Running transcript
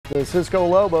The Cisco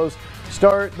Lobos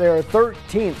start their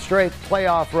 13th straight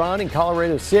playoff run in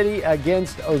Colorado City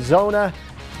against Ozona.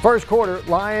 First quarter,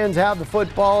 Lions have the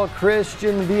football.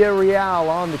 Christian Villarreal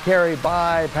on the carry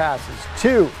by passes.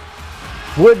 Two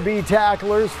would-be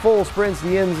tacklers, full sprints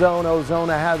the end zone.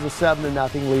 Ozona has a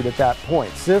 7-0 lead at that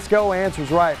point. Cisco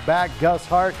answers right back. Gus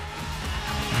Hart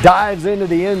dives into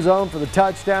the end zone for the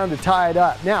touchdown to tie it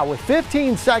up. Now, with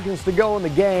 15 seconds to go in the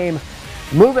game,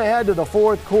 move ahead to the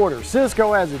fourth quarter.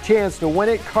 Cisco has a chance to win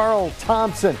it. Carl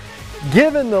Thompson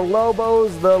giving the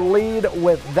Lobos the lead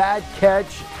with that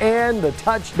catch and the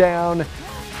touchdown.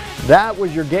 That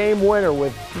was your game winner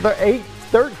with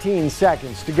 13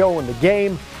 seconds to go in the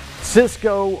game.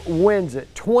 Cisco wins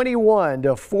it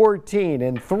 21-14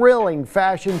 in thrilling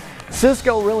fashion.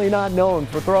 Cisco really not known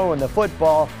for throwing the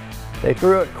football. They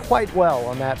threw it quite well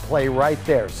on that play right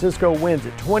there. Cisco wins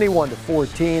it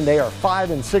 21-14. They are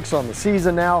 5-6 on the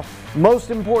season now.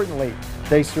 Most importantly,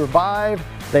 they survive,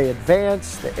 they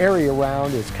advance. The area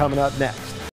round is coming up next.